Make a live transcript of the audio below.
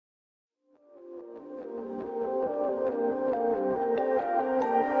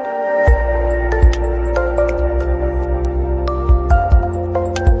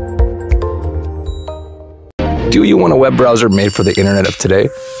want a web browser made for the internet of today?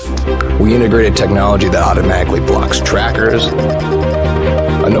 We integrated technology that automatically blocks trackers,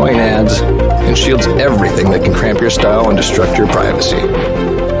 annoying ads, and shields everything that can cramp your style and destruct your privacy.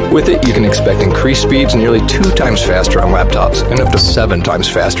 With it, you can expect increased speeds nearly 2 times faster on laptops and up to 7 times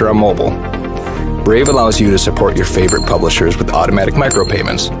faster on mobile. Brave allows you to support your favorite publishers with automatic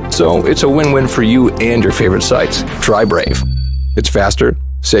micropayments, so it's a win-win for you and your favorite sites. Try Brave. It's faster,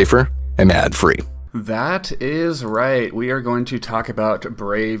 safer, and ad-free. That is right. We are going to talk about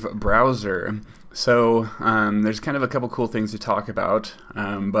Brave browser. So there's kind of a couple cool things to talk about,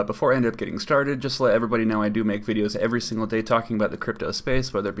 but before I end up getting started, just to let everybody know I do make videos every single day talking about the crypto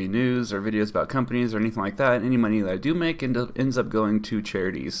space, whether it be news or videos about companies or anything like that. Any money that I do make ends up going to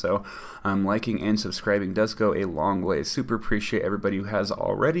charities, so liking and subscribing does go a long way. Super appreciate everybody who has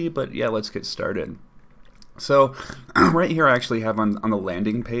already, but yeah, let's get started. So right here I actually have on the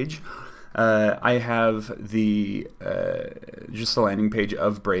landing page, I have the just the landing page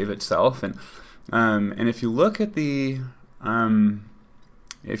of Brave itself, and if you look at the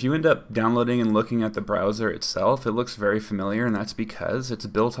if you end up downloading and looking at the browser itself, it looks very familiar, and that's because it's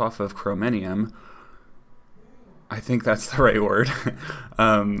built off of Chromium. I think that's the right word,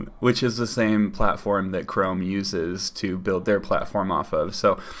 which is the same platform that Chrome uses to build their platform off of.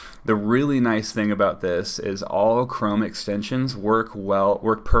 So the really nice thing about this is all Chrome extensions work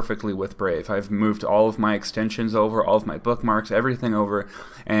perfectly with Brave. I've moved all of my extensions over, all of my bookmarks, everything over,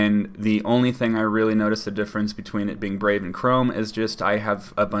 and the only thing I really notice the difference between it being Brave and Chrome is just I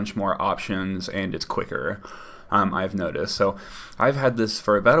have a bunch more options and it's quicker. I've noticed. So I've had this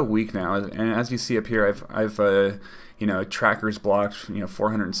for about a week now, and as you see up here, I've you know, trackers blocked,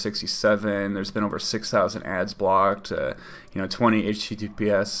 467. There's been over 6,000 ads blocked. You know, 20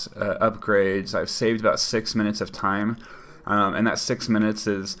 HTTPS upgrades. I've saved about 6 minutes of time, and that 6 minutes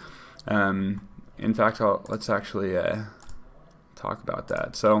is, in fact, let's actually talk about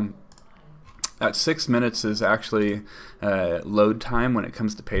that. So that 6 minutes is actually load time when it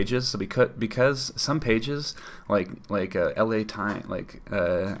comes to pages. So because some pages like LA Time,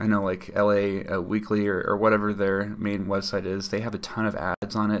 I know like LA Weekly or whatever their main website is, they have a ton of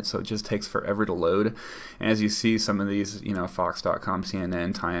ads on it, so it just takes forever to load. And as you see, some of these, Fox.com,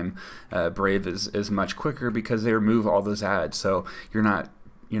 CNN, Time, Brave is much quicker because they remove all those ads. So you're not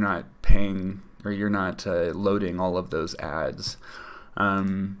paying, or you're not loading all of those ads.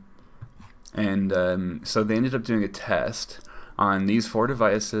 So they ended up doing a test on these 4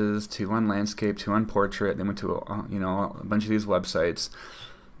 devices, 2 on landscape, 2 on portrait. They went to a bunch of these websites,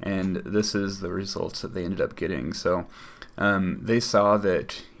 and this is the results that they ended up getting. So they saw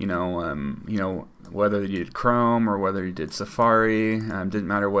that whether you did Chrome or whether you did Safari, didn't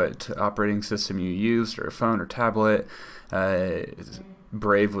matter what operating system you used, or a phone or tablet,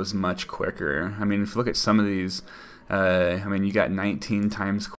 Brave was much quicker. I mean, if you look at some of these. I mean, you got 19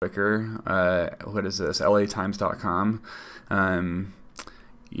 times quicker. What is this? LAtimes.com.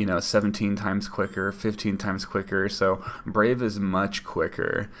 17 times quicker, 15 times quicker. So Brave is much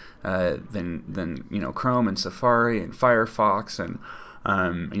quicker than Chrome and Safari and Firefox and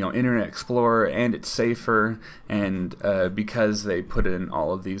Internet Explorer, and it's safer, and because they put in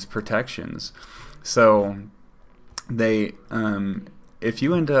all of these protections. So they if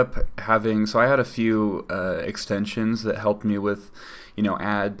you end up having, so I had a few extensions that helped me with,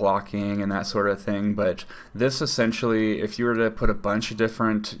 ad blocking and that sort of thing, but this essentially, if you were to put a bunch of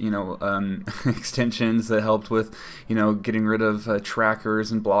different, extensions that helped with, getting rid of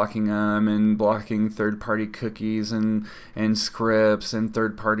trackers and blocking them, and blocking third-party cookies and scripts and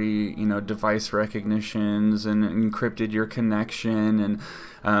third-party, device recognitions, and encrypted your connection, and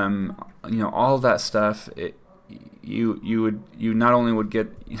all of that stuff, you not only would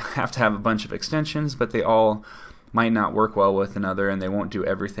have to have a bunch of extensions, but they all might not work well with another, and they won't do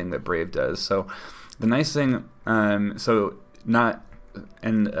everything that Brave does. So the nice thing, not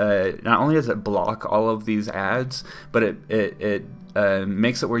only does it block all of these ads, but it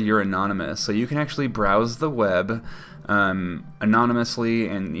makes it where you're anonymous. So you can actually browse the web anonymously,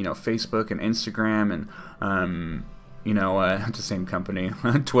 and Facebook and Instagram and it's the same company,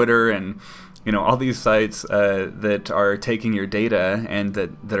 Twitter, and all these sites that are taking your data and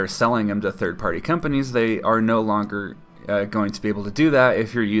that are selling them to third-party companies. They are no longer going to be able to do that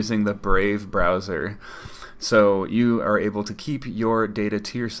if you're using the Brave browser. So you are able to keep your data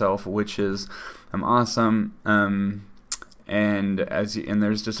to yourself, which is awesome. And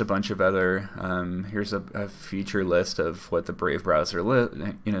there's just a bunch of other. Here's a feature list of what the Brave browser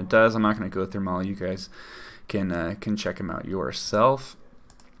does. I'm not going to go through them all. You guys can check them out yourself.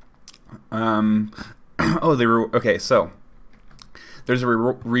 Okay, so there's a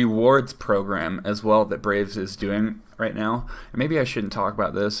rewards program as well that Brave is doing right now. And maybe I shouldn't talk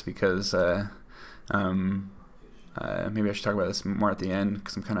about this because maybe I should talk about this more at the end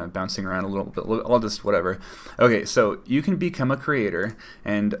because I'm kind of bouncing around a little bit. I'll just whatever. Okay, so you can become a creator,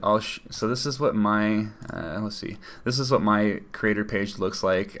 and so this is what my let's see. This is what my creator page looks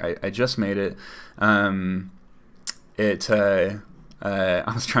like. I just made it. I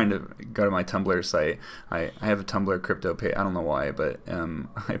was trying to go to my Tumblr site. I have a Tumblr crypto page. I don't know why, but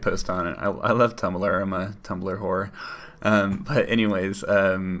I post on it. I love Tumblr. I'm a Tumblr whore. But anyways.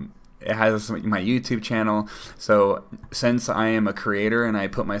 It has my YouTube channel. So since I am a creator and I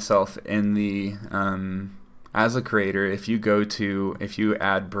put myself in the as a creator, if you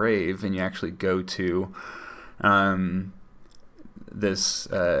add Brave and you actually go to this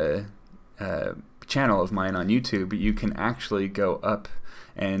channel of mine on YouTube, you can actually go up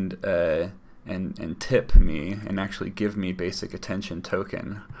and tip me and actually give me basic attention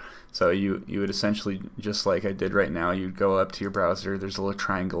token. So you would essentially, just like I did right now, you'd go up to your browser, there's a little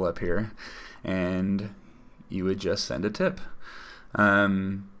triangle up here, and you would just send a tip.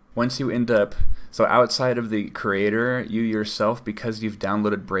 Once you end up, so outside of the creator, you yourself, because you've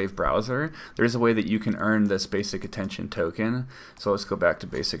downloaded Brave browser, there's a way that you can earn this basic attention token. So let's go back to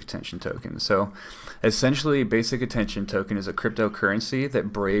basic attention token. So essentially, basic attention token is a cryptocurrency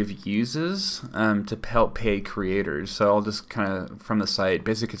that Brave uses to help pay creators. So I'll just kind of, from the site,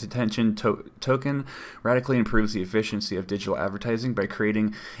 basic attention token radically improves the efficiency of digital advertising by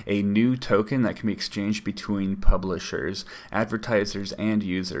creating a new token that can be exchanged between publishers, advertisers, and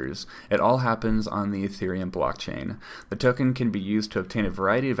users. It all happens on the Ethereum blockchain. The token can be used to obtain a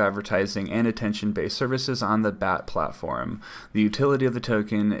variety of advertising and attention-based services on the BAT platform. The utility of the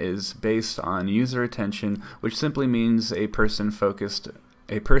token is based on user attention, which simply means a person's focused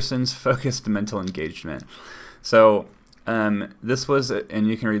mental engagement. So this was, and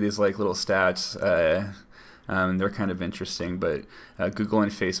you can read these like little stats. They're kind of interesting, but Google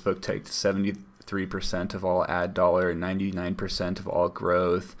and Facebook take 73% of all ad dollar and 99% of all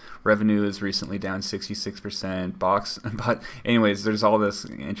growth. Revenue is recently down 66%. But anyways, there's all this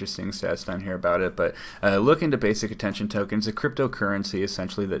interesting stats down here about it. But look into basic attention tokens, a cryptocurrency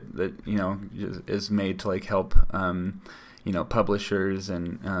essentially that you know is made to like help you know, publishers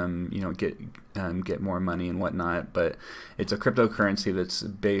and you know, get more money and whatnot. But it's a cryptocurrency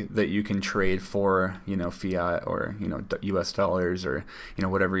that you can trade for, you know, fiat or, you know, US dollars or, you know,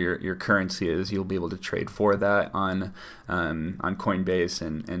 whatever your currency is. You'll be able to trade for that on Coinbase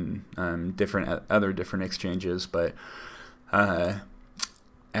and other different exchanges. But at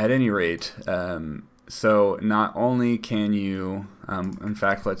any rate, so not only can you in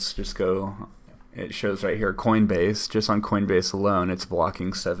fact, let's just go. It shows right here, Coinbase. Just on Coinbase alone, it's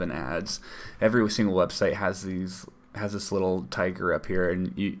blocking 7 ads. Every single website has this little tiger up here,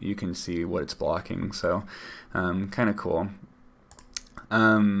 and you can see what it's blocking. So, kind of cool.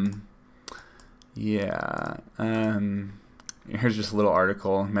 Yeah. Here's just a little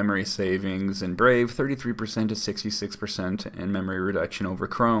article. Memory savings in Brave, 33% to 66% in memory reduction over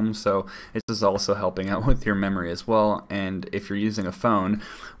Chrome. So this is also helping out with your memory as well. And if you're using a phone,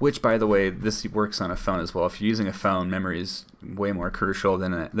 which by the way, this works on a phone as well. If you're using a phone, memory is way more crucial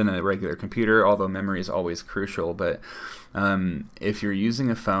than a regular computer, although memory is always crucial. But if you're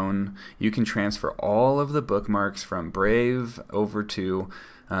using a phone, you can transfer all of the bookmarks from Brave over to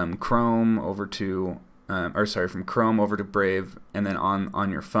Chrome, from Chrome over to Brave, and then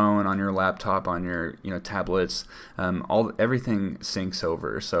on your phone, on your laptop, on your tablets, everything syncs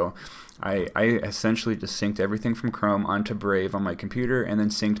over. So I essentially just synced everything from Chrome onto Brave on my computer, and then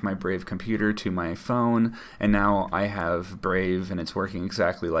synced my Brave computer to my phone, and now I have Brave, and it's working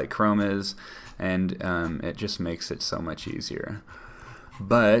exactly like Chrome is, and it just makes it so much easier.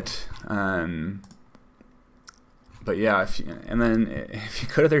 But yeah, if you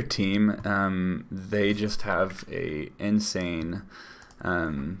go to their team, they just have a insane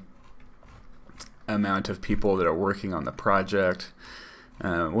amount of people that are working on the project.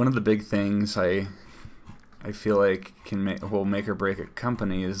 One of the big things I feel like will make or break a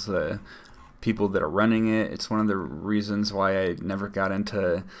company is the people that are running it. It's one of the reasons why I never got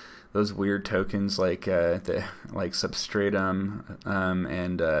into those weird tokens like Substratum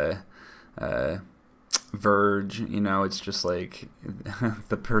and Verge. It's just like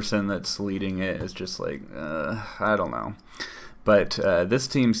the person that's leading it is just like I don't know. But this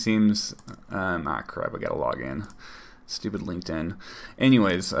team seems crap, I gotta log in. Stupid LinkedIn.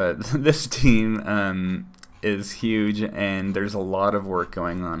 Anyways, this team is huge, and there's a lot of work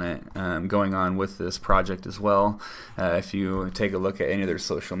going on with this project as well. If you take a look at any of their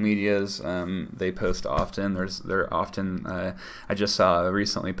social medias, they post often. They're often. I just saw a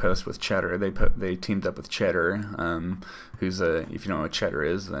recently post with Cheddar. They teamed up with Cheddar, who's if you know what Cheddar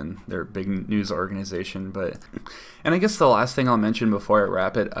is, then they're a big news organization. And I guess the last thing I'll mention before I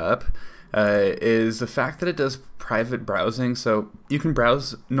wrap it up is the fact that it does private browsing. So you can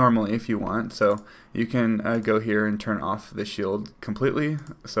browse normally if you want. So you can go here and turn off the shield completely.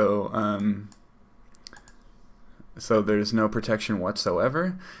 So so there's no protection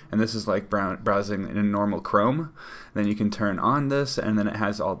whatsoever, and this is like browsing in a normal Chrome. Then you can turn on this, and then it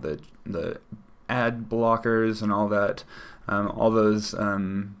has all the ad blockers and all that, all those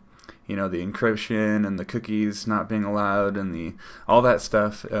you know, the encryption and the cookies not being allowed, and all that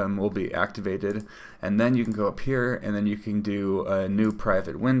stuff will be activated. And then you can go up here, and then you can do a new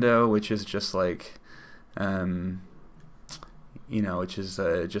private window, which is just like you know, which is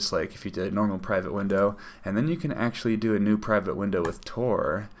just like if you did a normal private window. And then you can actually do a new private window with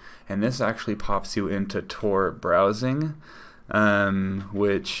Tor, and this actually pops you into Tor browsing,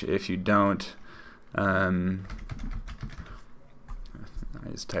 which if you don't, I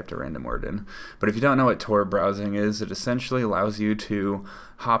just typed a random word in. But if you don't know what Tor browsing is, it essentially allows you to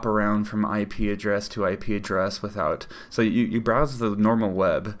hop around from IP address to IP address without. So you browse the normal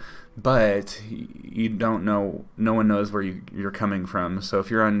web, but you don't know. No one knows where you're coming from. So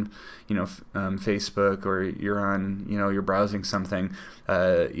if you're on, you know, Facebook, or you're on, you know, you're browsing something,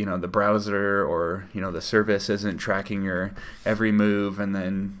 you know, the browser or, you know, the service isn't tracking your every move, and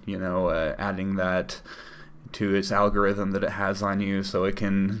then, you know, adding that to its algorithm that it has on you, so it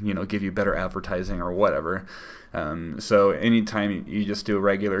can, you know, give you better advertising or whatever. So anytime you just do a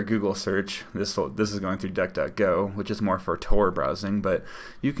regular Google search, this is going through DuckDuckGo, which is more for Tor browsing, but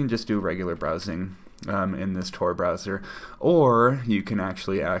you can just do regular browsing in this Tor browser, or you can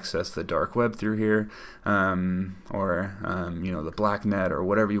actually access the dark web through here, or you know, the black net, or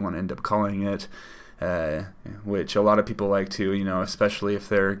whatever you want to end up calling it. Which a lot of people like to, you know, especially if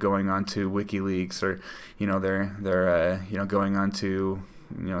they're going on to WikiLeaks, or, you know, they're you know, going on to,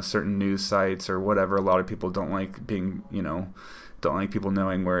 you know, certain news sites or whatever. A lot of people don't like being, you know, don't like people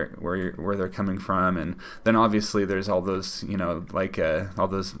knowing where they're coming from. And then obviously there's all those, you know, like all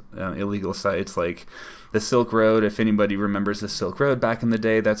those illegal sites like the Silk Road. If anybody remembers the Silk Road back in the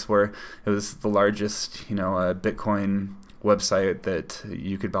day, that's where it was the largest, you know, Bitcoin website that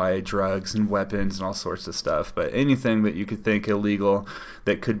you could buy drugs and weapons and all sorts of stuff. But anything that you could think illegal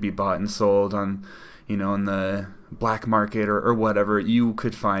that could be bought and sold on, you know, in the black market or whatever, you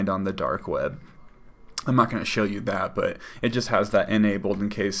could find on the dark web. I'm not going to show you that, but it just has that enabled in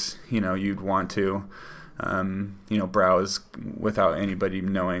case, you know, you'd want to you know, browse without anybody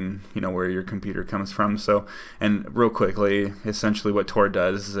knowing, you know, where your computer comes from. So, and real quickly, essentially what Tor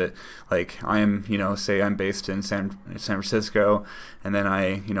does is that, like, I'm, you know, say I'm based in San Francisco, and then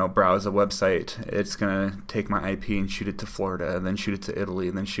I, you know, browse a website. It's gonna take my IP and shoot it to Florida, and then shoot it to Italy,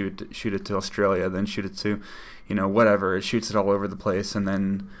 and then shoot it to Australia, then shoot it to, you know, whatever. It shoots it all over the place, and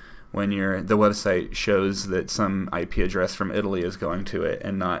then when the website shows that some IP address from Italy is going to it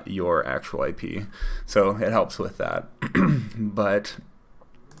and not your actual IP. So it helps with that. But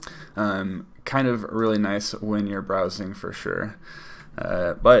kind of really nice when you're browsing for sure.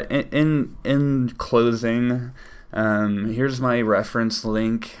 But in closing, here's my reference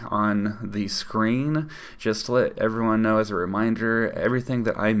link on the screen. Just to let everyone know, as a reminder, everything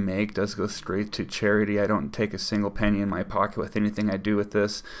that I make does go straight to charity. I don't take a single penny in my pocket with anything I do with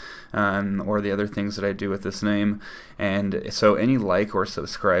this, or the other things that I do with this name. And so any like or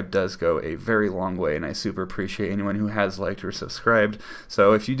subscribe does go a very long way, and I super appreciate anyone who has liked or subscribed.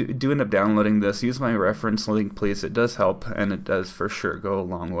 So if you do end up downloading this, use my reference link, please. It does help, and it does for sure go a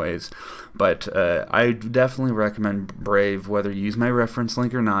long ways. But I definitely recommend Brave, whether you use my reference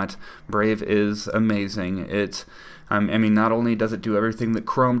link or not. Brave is amazing. It's I mean, not only does it do everything that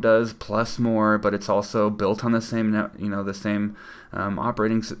Chrome does plus more, but it's also built on the same, you know, the same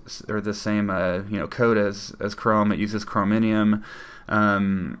operating or the same you know, code as Chrome. It uses Chromium.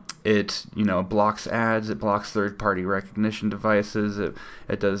 It, you know, blocks ads. It blocks third-party recognition devices.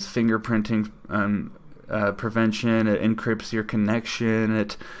 It does fingerprinting prevention. It encrypts your connection.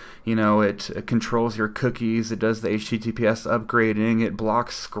 It, you know, it controls your cookies. It does the HTTPS upgrading. It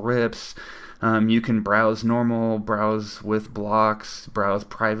blocks scripts. You can browse normal, browse with blocks, browse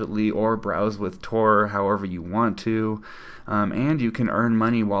privately, or browse with Tor, however you want to. And you can earn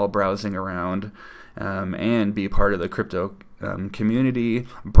money while browsing around, and be part of the crypto community,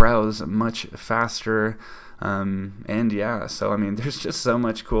 browse much faster. And yeah, so I mean, there's just so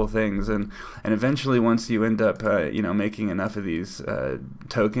much cool things, and eventually once you end up you know, making enough of these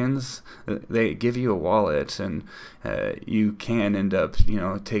tokens, they give you a wallet, and you can end up, you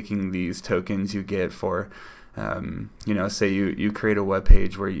know, taking these tokens you get for you know, say you create a web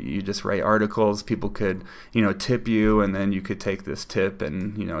page where you just write articles, people could, you know, tip you, and then you could take this tip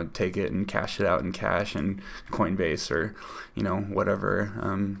and, you know, take it and cash it out in cash in Coinbase or, you know,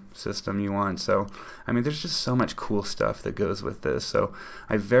 whatever system you want. So I mean, there's just so much cool stuff that goes with this, so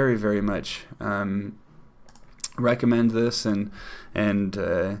I very, very much recommend this, and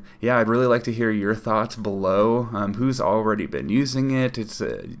yeah, I'd really like to hear your thoughts below. Who's already been using it? It's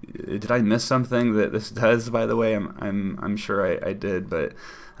did I miss something that this does, by the way? I'm sure I did, but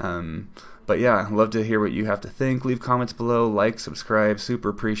yeah, I'd love to hear what you have to think. Leave comments below, like, subscribe. Super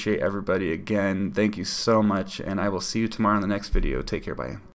appreciate everybody. Again, thank you so much, and I will see you tomorrow in the next video. Take care, bye.